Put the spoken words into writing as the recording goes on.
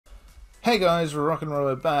Hey guys, we're rocking and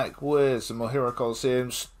rolling back with some more Hero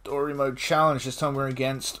Colosseum Story Mode Challenge. This time we're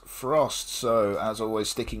against Frost, so as always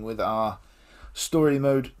sticking with our Story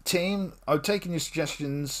Mode team. I've taken your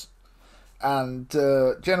suggestions and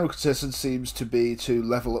general consensus seems to be to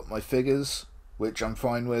level up my figures, which I'm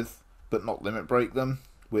fine with, but not limit break them,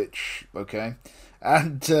 which, okay.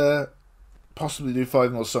 And possibly do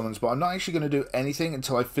 5 more summons, but I'm not actually going to do anything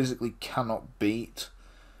until I physically cannot beat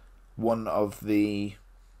one of the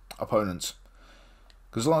opponents.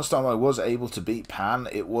 Because last time I was able to beat Pan,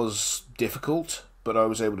 it was difficult, but I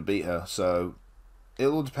was able to beat her, so it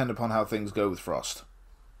will depend upon how things go with Frost.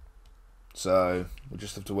 So we'll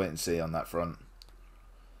just have to wait and see on that front.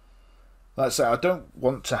 Like I say, I don't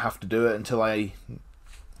want to have to do it until I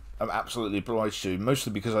am absolutely obliged to,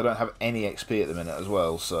 mostly because I don't have any XP at the minute as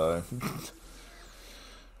well, so...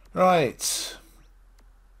 Right.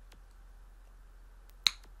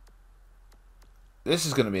 This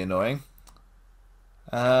is going to be annoying.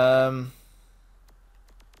 Let's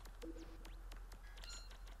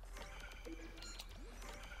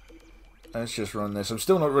just run this. I'm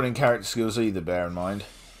still not running character skills either, bear in mind.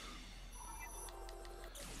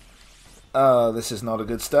 Oh, this is not a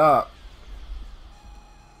good start.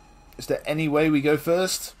 Is there any way we go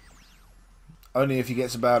first? Only if he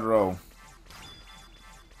gets a bad roll.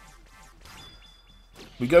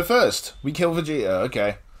 We go first. We kill Vegeta.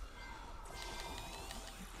 Okay.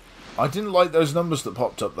 I didn't like those numbers that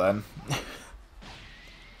popped up then.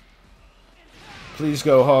 Please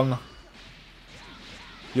go, Hong.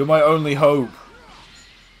 You're my only hope.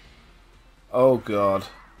 Oh, God.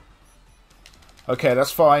 Okay,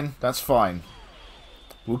 that's fine. That's fine.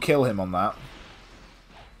 We'll kill him on that.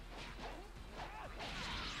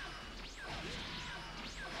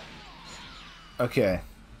 Okay.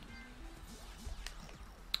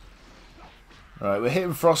 Right, we're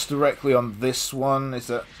hitting Frost directly on this one. Is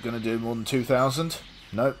that going to do more than 2,000?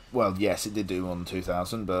 Nope. Well, yes, it did do more than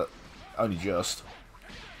 2,000, but only just.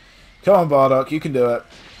 Come on, Bardock, you can do it.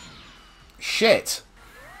 Shit!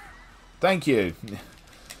 Thank you.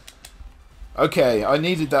 Okay, I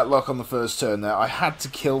needed that luck on the first turn there. I had to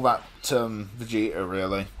kill that Vegeta,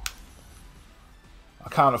 really. I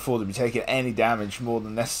can't afford to be taking any damage more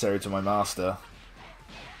than necessary to my master.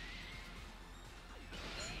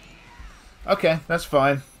 Okay, that's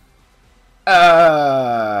fine.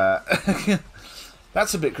 That's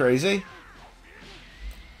a bit crazy.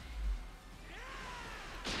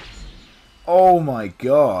 Oh my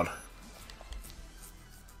god.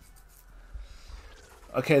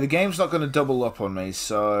 Okay, the game's not going to double up on me,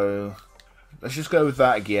 so let's just go with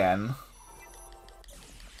that again.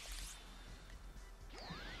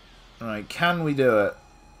 Alright, can we do it?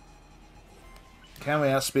 Can we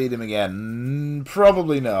outspeed him again?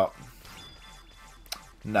 Probably not.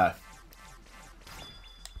 No.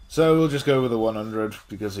 So we'll just go with a 100,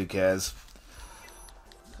 because who cares?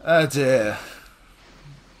 Oh dear.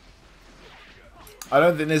 I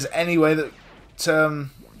don't think there's any way that...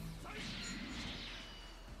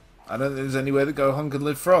 I don't think there's any way that Gohan can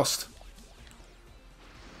live Frost.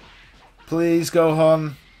 Please,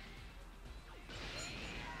 Gohan.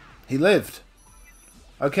 He lived.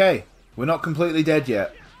 Okay, we're not completely dead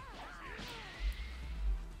yet.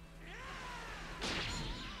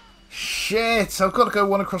 Shit, I've got to go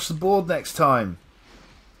one across the board next time.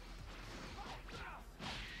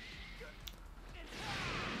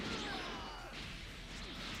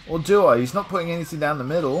 Or do I? He's not putting anything down the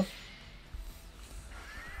middle.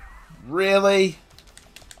 Really?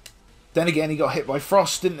 Then again, he got hit by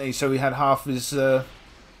Frost, didn't he? So he had half his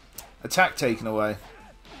attack taken away.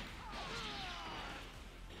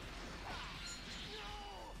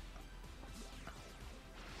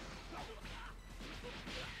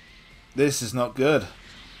 This is not good.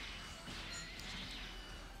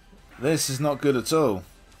 This is not good at all.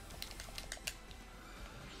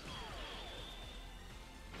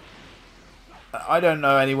 I don't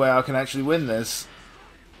know any way I can actually win this.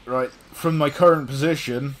 Right, from my current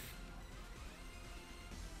position.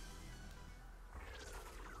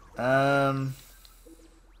 Gohan's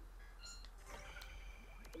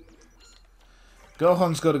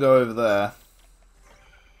got to go over there.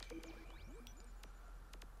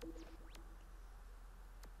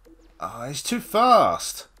 Oh, he's too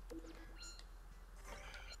fast.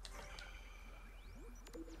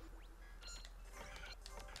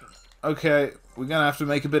 Okay, we're gonna have to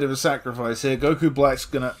make a bit of a sacrifice here. Goku Black's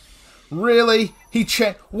gonna... Really?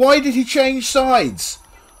 Why did he change sides?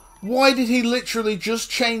 Why did he literally just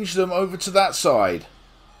change them over to that side?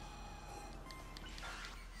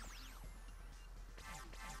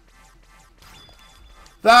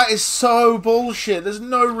 That is so bullshit. There's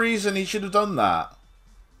no reason he should have done that.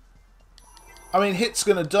 I mean, Hit's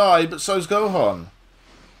gonna die, but so's Gohan.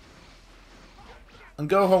 And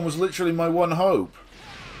Gohan was literally my one hope.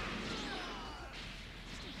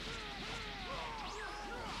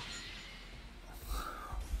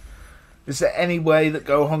 Is there any way that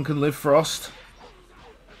Gohan can live Frost?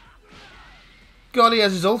 God, he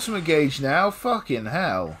has his ultimate gauge now. Fucking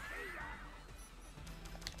hell.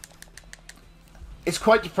 It's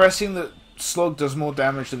quite depressing that Slug does more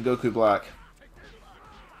damage than Goku Black.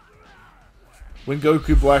 When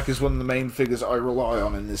Goku Black is one of the main figures I rely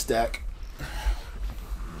on in this deck.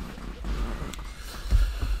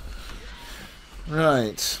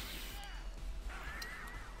 Right.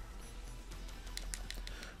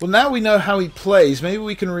 Well, now we know how he plays. Maybe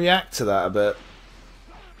we can react to that a bit.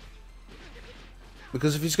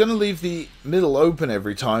 Because if he's going to leave the middle open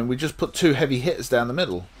every time, we just put 2 heavy hitters down the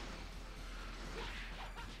middle.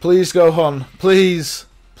 Please, Gohan. Please.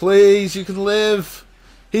 Please, you can live.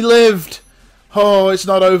 He lived. Oh, it's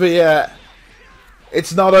not over yet.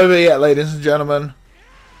 It's not over yet, ladies and gentlemen.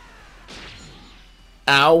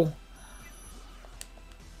 Ow.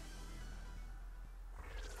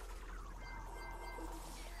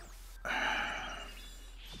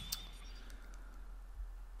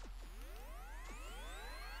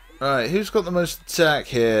 Right, who's got the most attack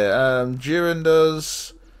here? Jiren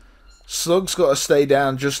does. Slug's got to stay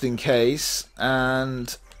down just in case.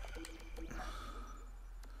 And...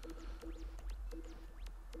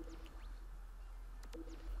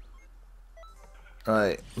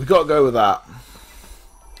 right, we got to go with that.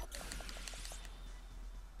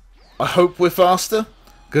 I hope we're faster,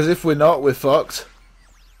 because if we're not, we're fucked.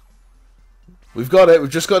 We've got it,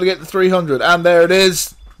 we've just got to get to 300, and there it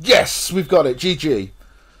is! Yes, we've got it, GG.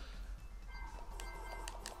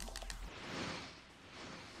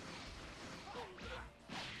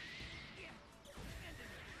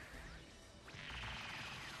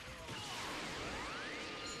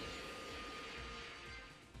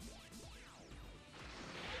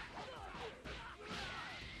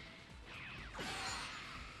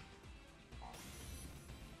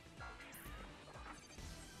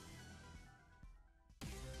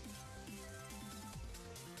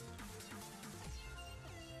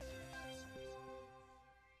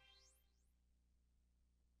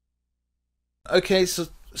 Okay,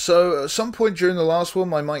 so at some point during the last one,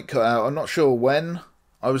 my mic cut out. I'm not sure when.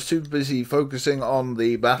 I was too busy focusing on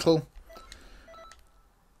the battle.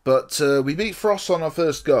 But we beat Frost on our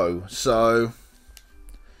first go, so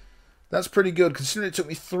that's pretty good, considering it took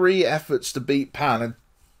me 3 efforts to beat Pan. And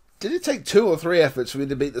did it take 2 or 3 efforts for me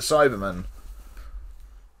to beat the Cyberman?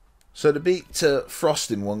 So to beat Frost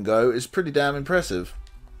in one go is pretty damn impressive.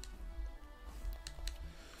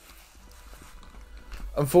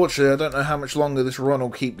 Unfortunately, I don't know how much longer this run will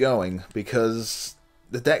keep going, because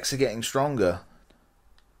the decks are getting stronger.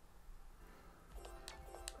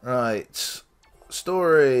 Right.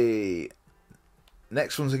 Story.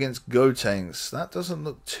 Next one's against Gotenks. That doesn't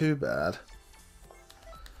look too bad.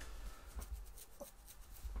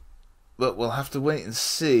 But we'll have to wait and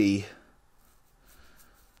see.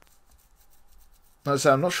 Like I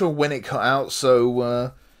say, I'm not sure when it cut out,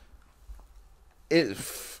 so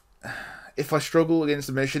if I struggle against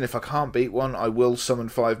the mission, if I can't beat one, I will summon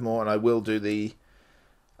 5 more, and I will do the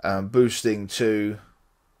boosting to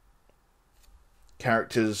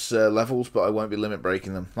characters' levels, but I won't be limit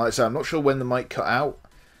breaking them. Like I say, I'm not sure when the mic cut out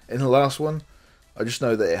in the last one. I just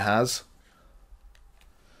know that it has.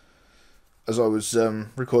 As I was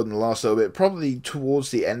recording the last little bit, probably towards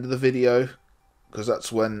the end of the video, because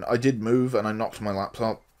that's when I did move and I knocked my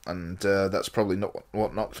laptop, and that's probably not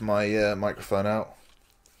what knocked my microphone out.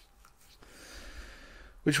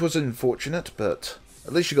 Which was unfortunate, but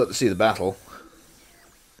at least you got to see the battle.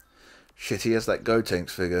 Shit, he has that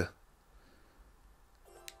Gotenks figure.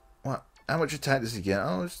 What? How much attack does he get?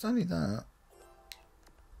 Oh, it's only that.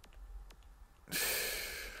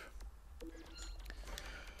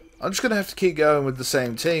 I'm just going to have to keep going with the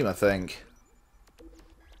same team, I think.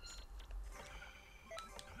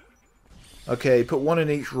 Okay, put 1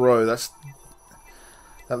 in each row. That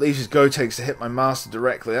leaves his Gotenks to hit my master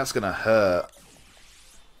directly. That's going to hurt.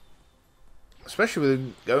 Especially with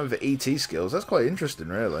him going for ET skills. That's quite interesting,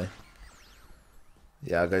 really.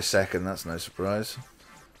 Yeah, I'll go second. That's no surprise.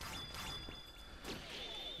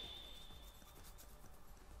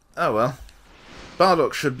 Oh well.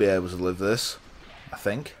 Bardock should be able to live this, I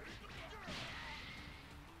think.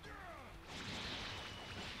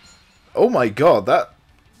 Oh my god,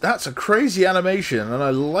 that's a crazy animation, and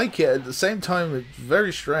I like it. At the same time, it's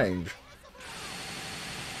very strange.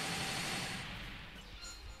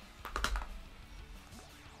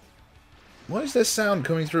 Why is there sound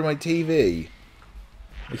coming through my TV?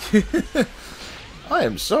 I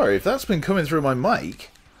am sorry if that's been coming through my mic.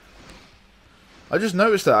 I just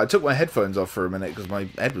noticed that. I took my headphones off for a minute because my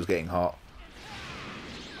head was getting hot.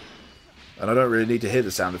 And I don't really need to hear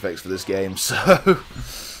the sound effects for this game, so...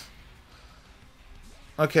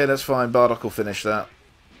 Okay, that's fine. Bardock will finish that.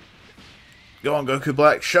 Go on, Goku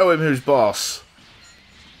Black. Show him who's boss.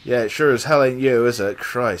 Yeah, it sure as hell ain't you, is it?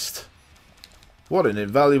 Christ. What an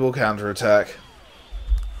invaluable counterattack.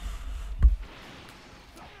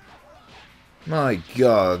 My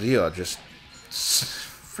god, you are just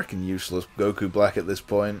freaking useless, Goku Black, at this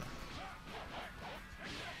point.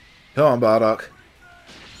 Come on, Bardock.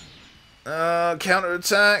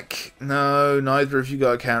 Counterattack? No, neither of you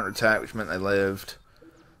got a counterattack, which meant they lived.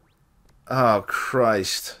 Oh,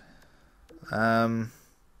 Christ. Well,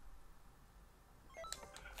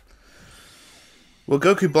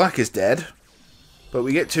 Goku Black is dead, but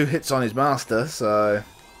we get 2 hits on his master, so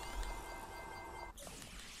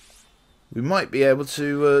we might be able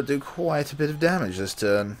to do quite a bit of damage this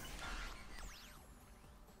turn.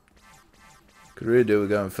 Could really do with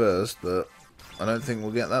going first, but I don't think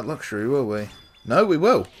we'll get that luxury, will we? No, we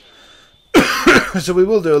will. So we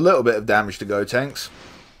will do a little bit of damage to Gotenks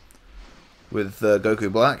with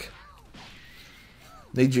Goku Black.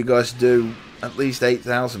 Need you guys to do at least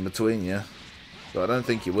 8,000 between you. But I don't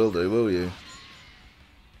think you will do, will you?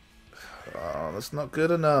 Oh, that's not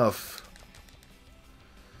good enough.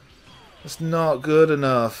 That's not good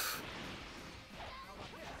enough.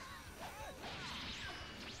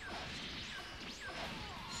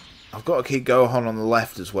 I've got to keep Gohan on the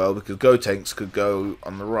left as well, because Gotenks could go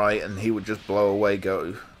on the right and he would just blow away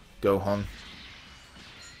Gohan.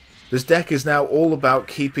 This deck is now all about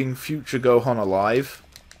keeping future Gohan alive.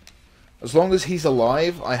 As long as he's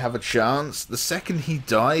alive, I have a chance. The second he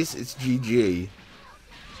dies, it's GG.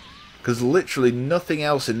 Because literally nothing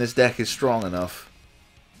else in this deck is strong enough.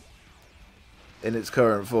 In its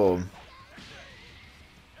current form.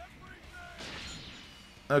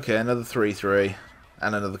 Okay, another 3-3.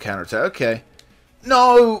 And another counterattack. Okay.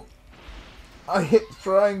 No! I hit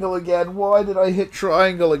triangle again. Why did I hit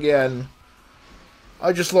triangle again?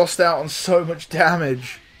 I just lost out on so much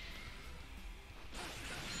damage.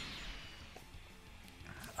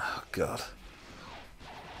 Oh, God.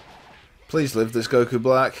 Please live this Goku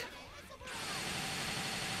Black.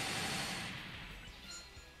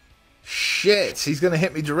 Shit! He's going to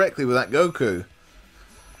hit me directly with that Goku.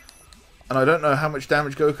 And I don't know how much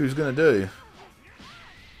damage Goku's going to do.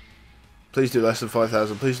 Please do less than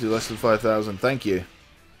 5,000. Please do less than 5,000. Thank you.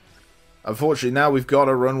 Unfortunately, now we've got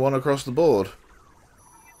to run one across the board.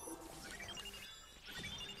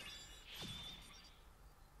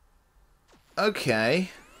 Okay.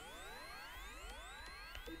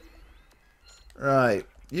 Right.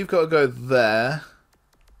 You've got to go there.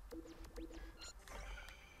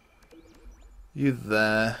 You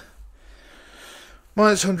there.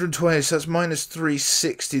 Minus 120, so that's minus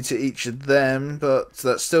 360 to each of them, but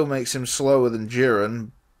that still makes him slower than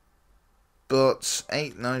Jiren. But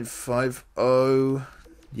 8950...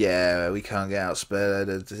 Yeah, we can't get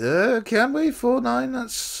outspared. Can we? 49?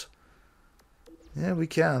 That's... Yeah, we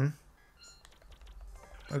can.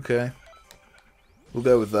 Okay. We'll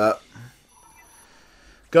go with that.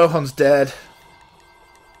 Gohan's dead.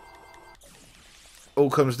 All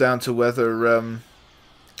comes down to whether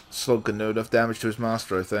Slug can do enough damage to his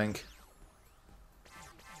master, I think.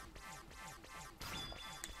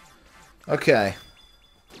 Okay.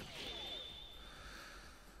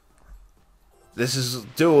 This is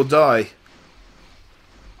do or die.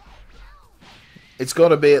 It's got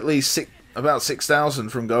to be at least about 6,000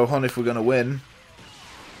 from Gohan if we're going to win.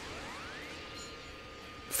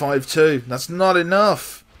 5-2. That's not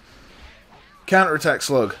enough. Counterattack,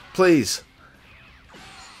 Slug. Please.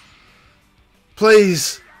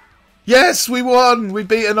 Please. Yes, we won. We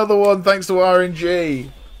beat another one thanks to RNG.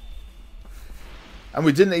 And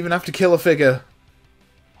we didn't even have to kill a figure.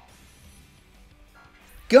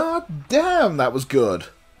 God damn, that was good.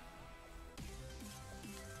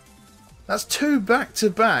 That's 2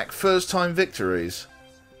 back-to-back first-time victories.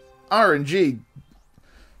 RNG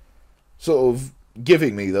sort of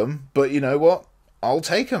giving me them, but you know what? I'll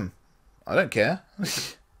take them. I don't care.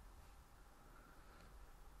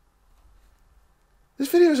 This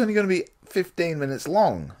video is only going to be 15 minutes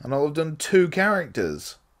long, and I'll have done 2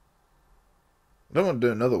 characters. I don't want to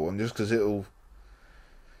do another one just because it'll...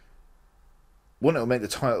 1, it'll make the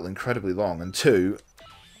title incredibly long, and 2,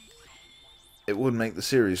 it would make the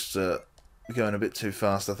series going a bit too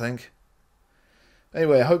fast, I think.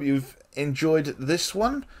 Anyway, I hope you've enjoyed this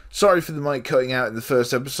one. Sorry for the mic cutting out in the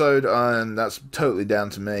first episode, and that's totally down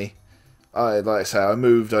to me. like I say, I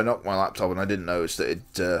moved, I knocked my laptop, and I didn't notice that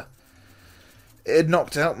it had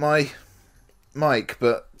knocked out my mic.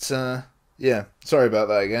 But yeah, sorry about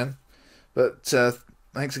that again. But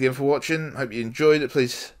thanks again for watching. Hope you enjoyed it.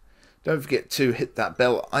 Please don't forget to hit that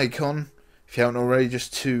bell icon if you haven't already,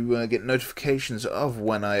 just to get notifications of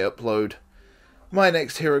when I upload my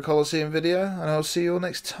next Hero Colosseum video. And I'll see you all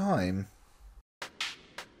next time.